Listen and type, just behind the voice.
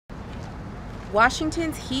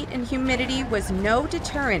Washington's heat and humidity was no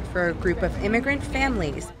deterrent for a group of immigrant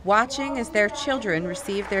families watching as their children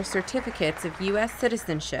received their certificates of U.S.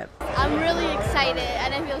 citizenship. I'm really excited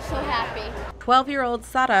and I feel so happy. 12-year-old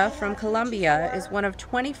Sara from Colombia is one of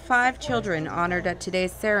 25 children honored at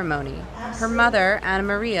today's ceremony. Her mother, Ana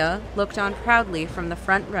Maria, looked on proudly from the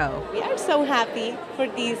front row. We are so happy for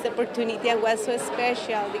this opportunity. It was so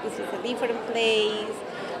special because it's a different place.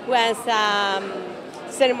 It was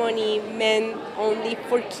ceremony meant only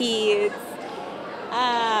for kids,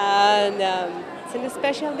 and it's a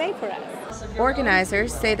special day for us.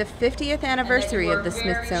 Organizers say the 50th anniversary of the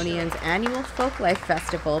Smithsonian's annual Folk Life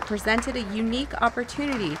Festival presented a unique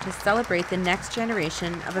opportunity to celebrate the next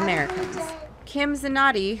generation of Americans. Kim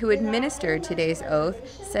Zanotti, who administered today's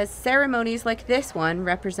oath, says ceremonies like this one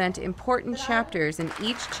represent important chapters in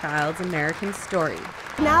each child's American story.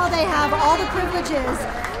 Now they have all the privileges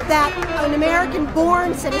that an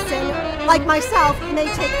American-born citizen like myself may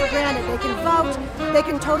take for granted. They can vote, they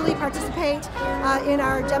can totally participate in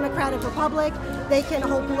our democratic republic, they can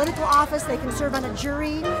hold political office, they can serve on a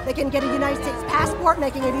jury, they can get a United States passport,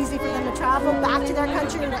 making it easy for them to travel back to their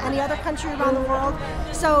country or to any other country around the world.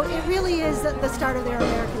 So it really is the start of their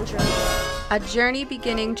American journey. A journey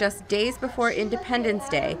beginning just days before Independence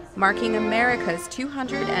Day, marking America's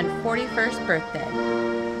 241st birthday.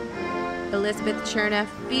 Elizabeth Cherneff,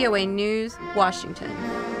 VOA News, Washington.